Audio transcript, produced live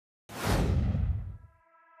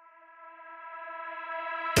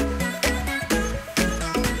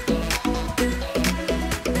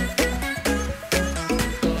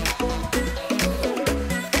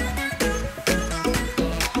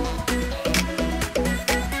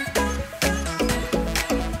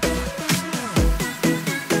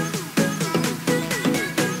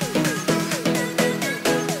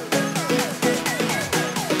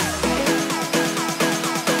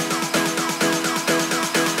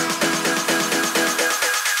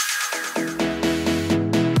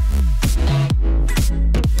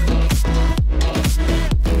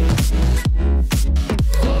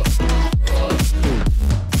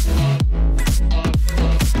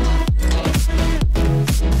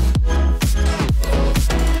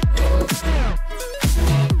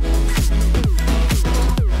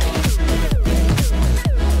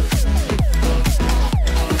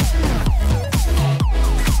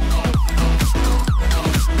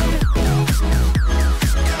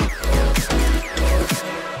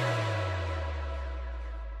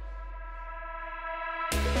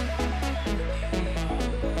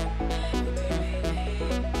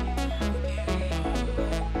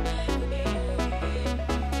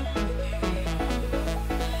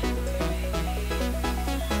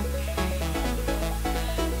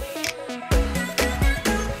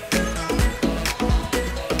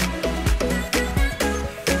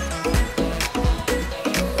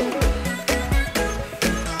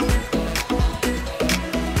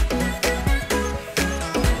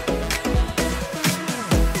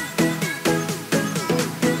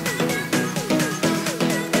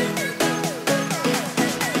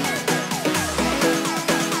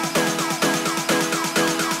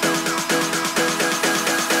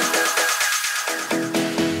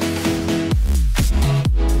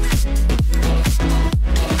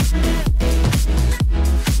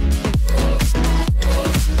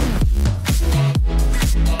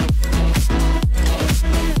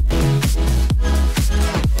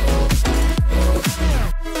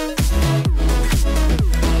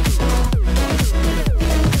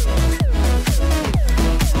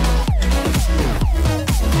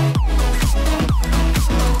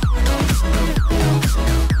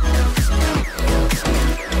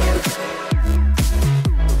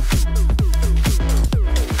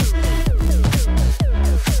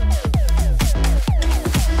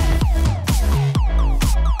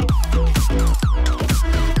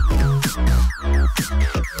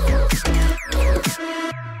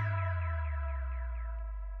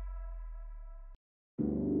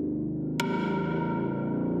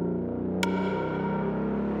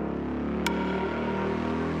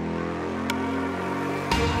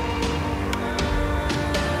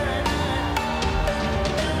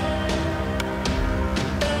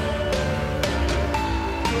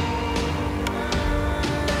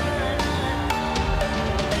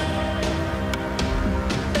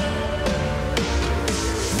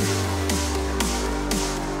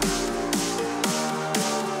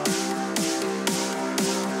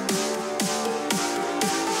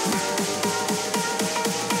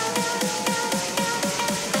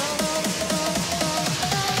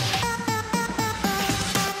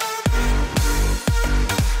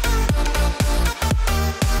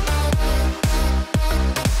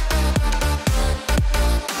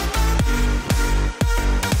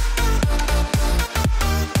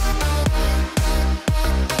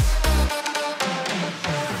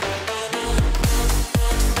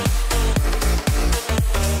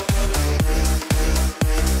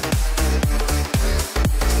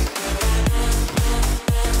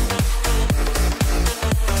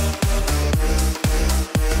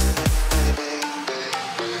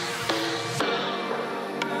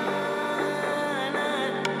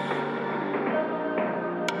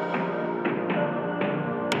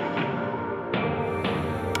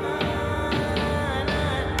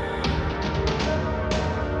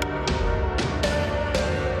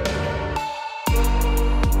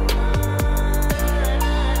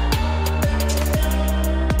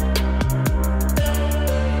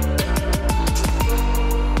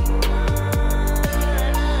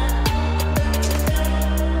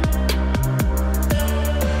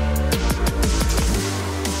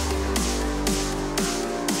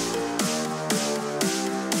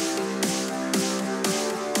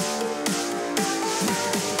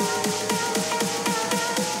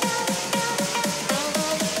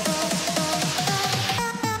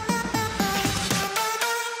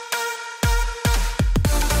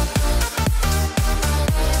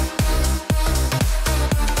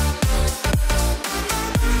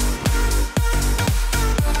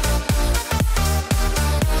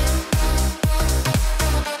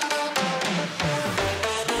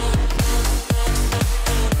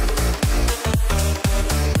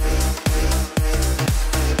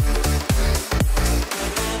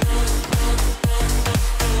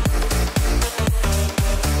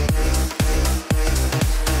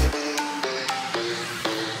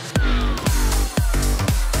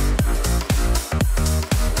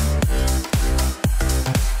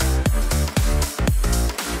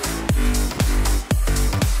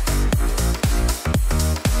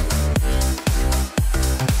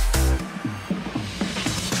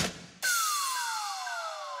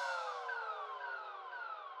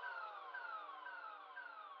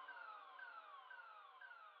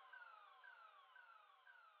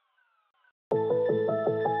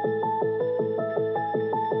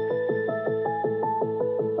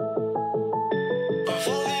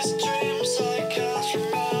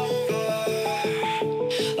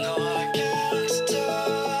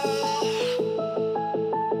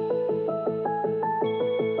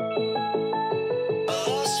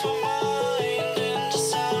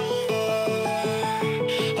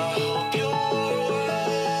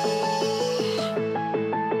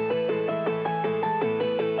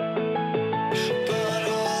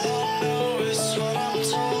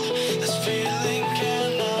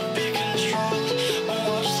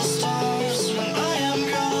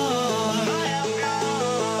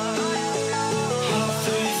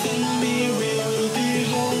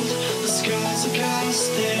gas,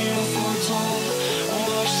 they are foretold.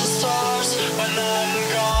 Watch the stars when I'm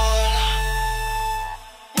gone.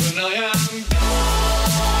 When I am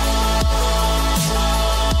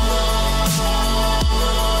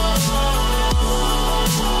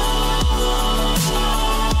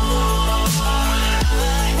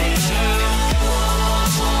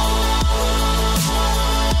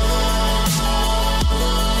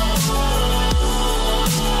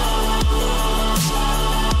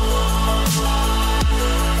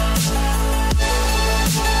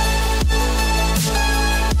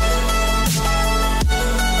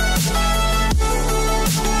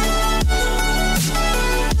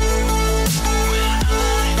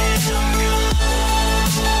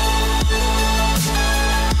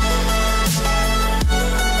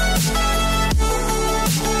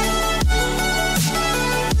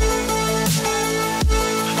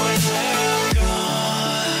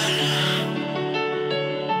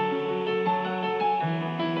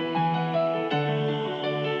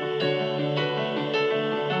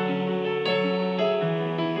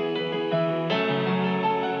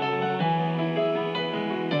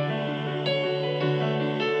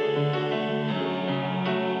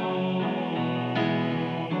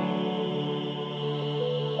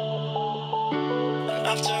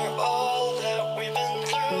after all that we've been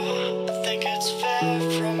through, I think it's fair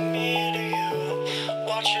from me to you.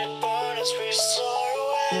 Watch it burn as we soar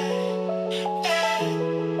away. Hey,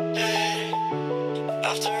 hey.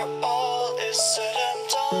 After all is said and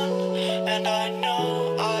done, and I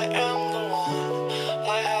know I am the one,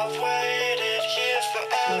 I have waited here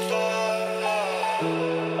forever.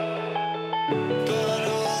 But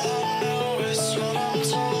all I know is what I'm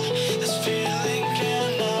told. This feeling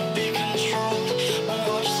cannot be controlled.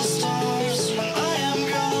 Watch the stars when I am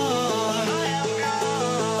gone.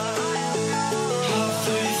 Have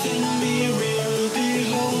faith in me, we will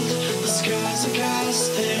behold. The skies are cast,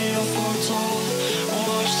 they are foretold.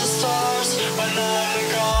 Watch the stars when I'm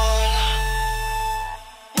gone.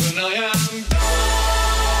 When I am gone.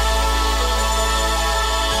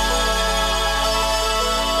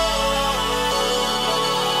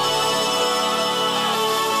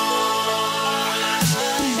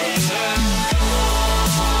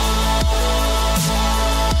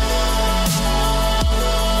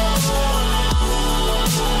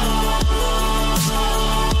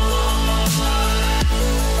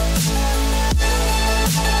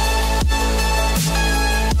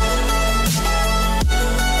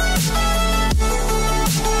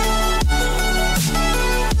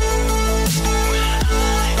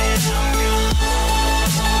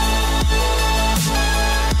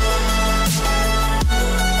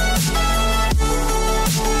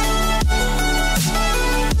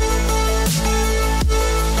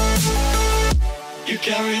 You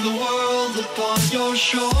carry the world upon your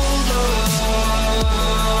shoulders,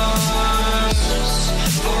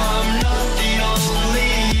 for I'm not the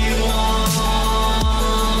only one.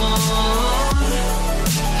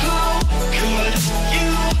 How could you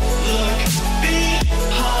look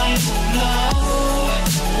behind now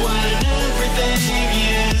when everything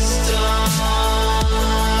is done?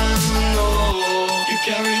 Oh, you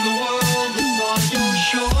carry the world upon your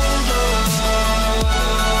shoulders,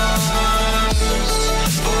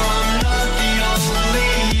 for I'm not the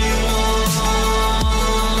only one.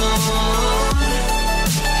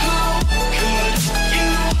 How could you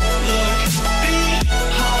look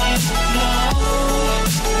behind now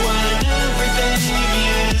when everything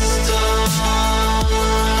is done?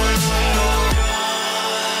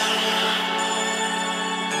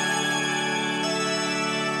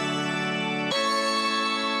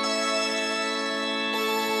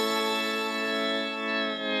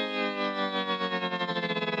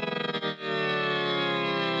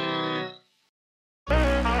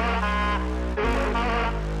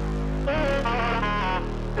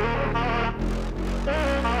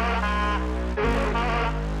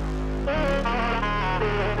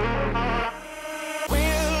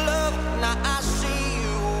 Real love, now I see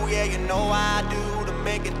you. Yeah, you know I do, to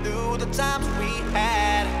make it through the times we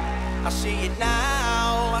had. I see it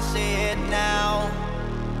now, I see it now.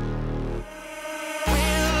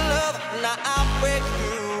 Real love, now I break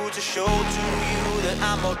through to show to you that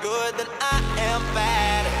I'm more good than I am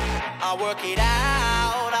bad. I work it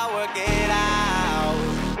out, I work it out.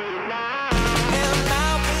 And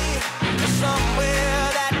I'll be somewhere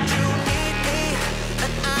that you need me,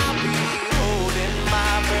 and I'll be holding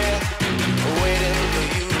my breath, waiting for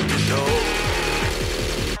you to show.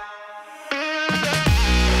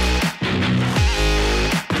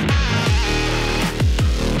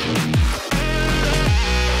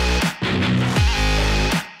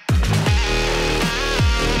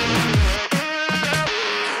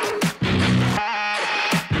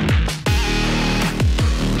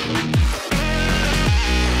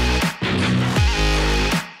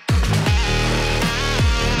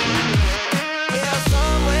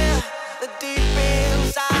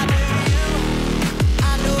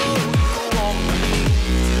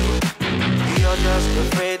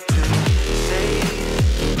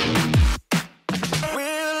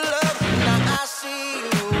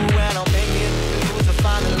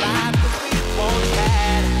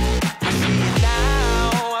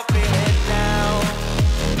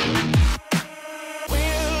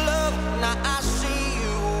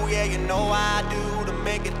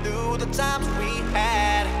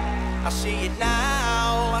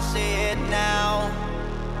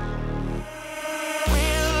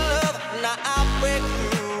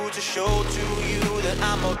 show to you that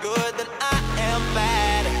I'm more good than I am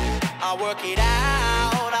bad. I work it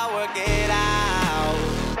out, I work it out.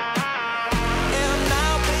 And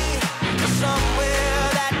I'll be somewhere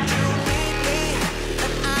that you need me,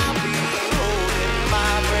 and I'll be holding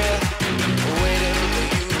my breath, waiting for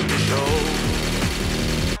you to show.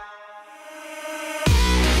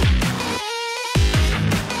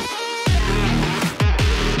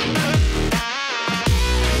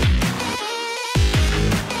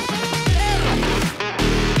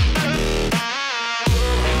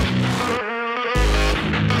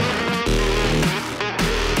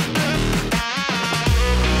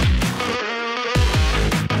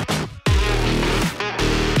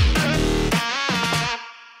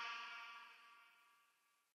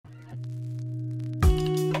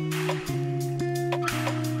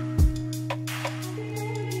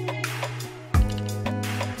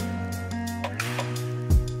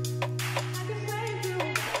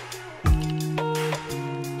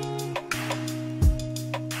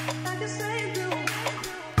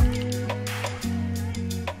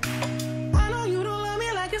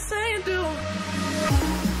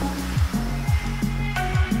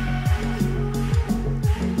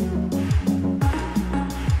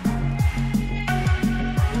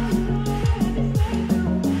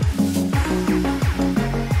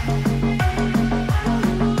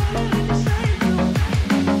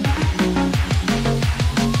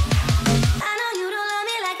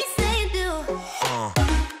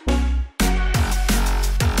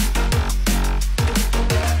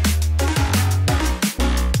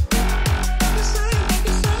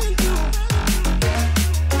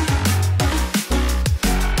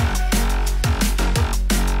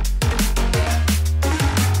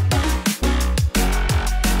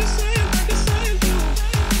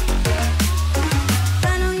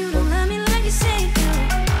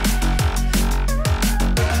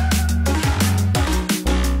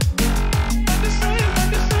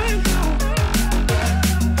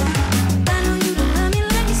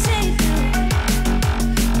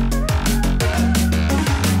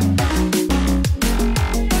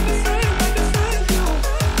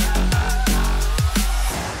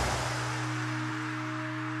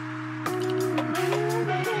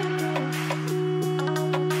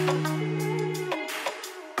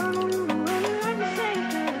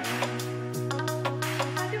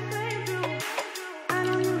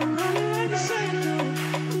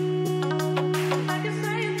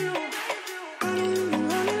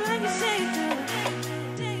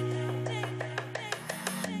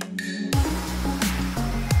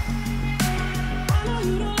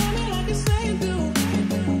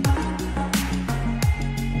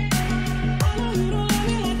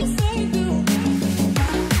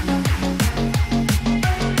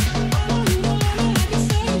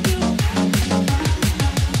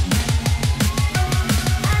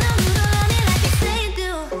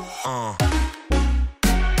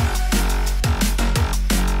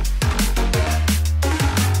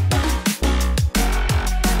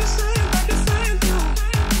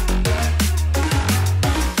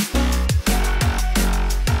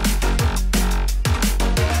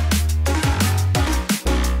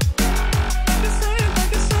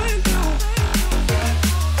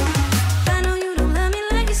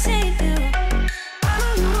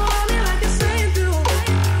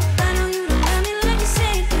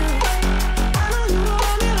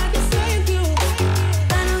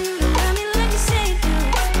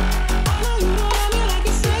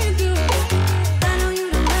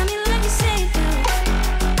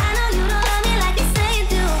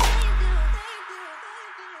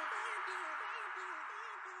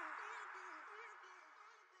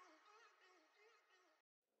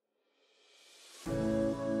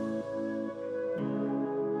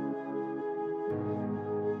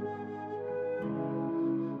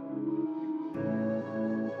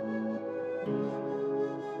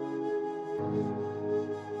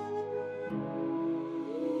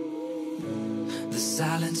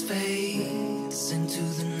 Silence fades into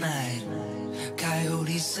the night.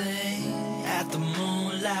 Coyotes sing at the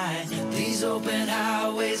moonlight. These open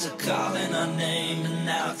highways are calling our name, and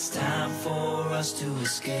now it's time for us to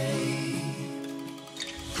escape.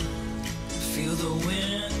 Feel the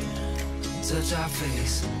wind touch our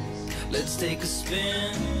face. Let's take a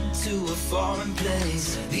spin to a foreign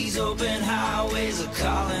place. These open highways are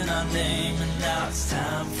calling our name, and now it's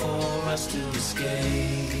time for us to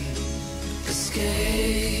escape.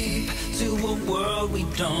 Escape to a world we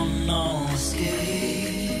don't know.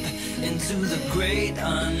 Escape into the great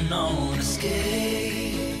unknown.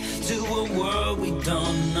 Escape to a world we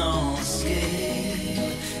don't know.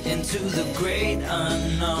 Escape into the great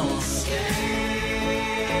unknown. Escape.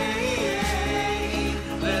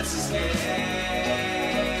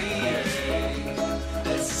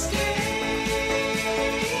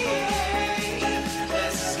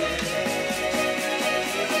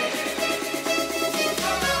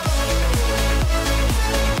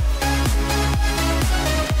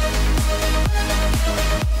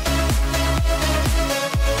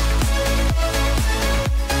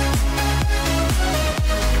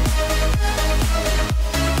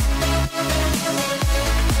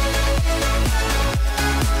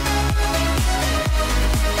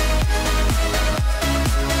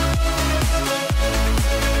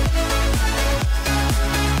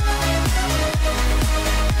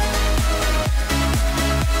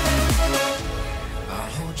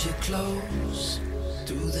 Close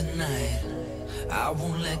through the night, I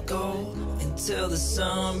won't let go until the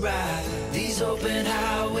sunrise. These open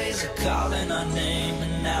highways are calling our name,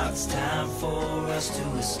 and now it's time for us to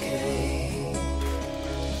escape.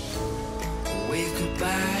 Wave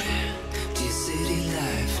goodbye to your city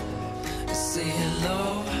life, and say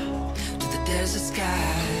hello to the desert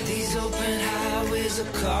sky. These open highways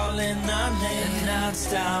are calling our name, and now it's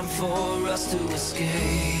time for us to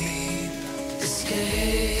escape.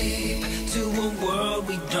 Escape to a world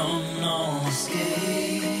we don't know.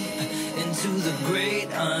 Escape into the great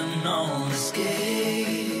unknown.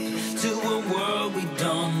 Escape to a world we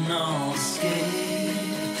don't know.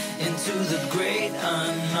 Escape into the great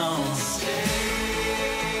unknown.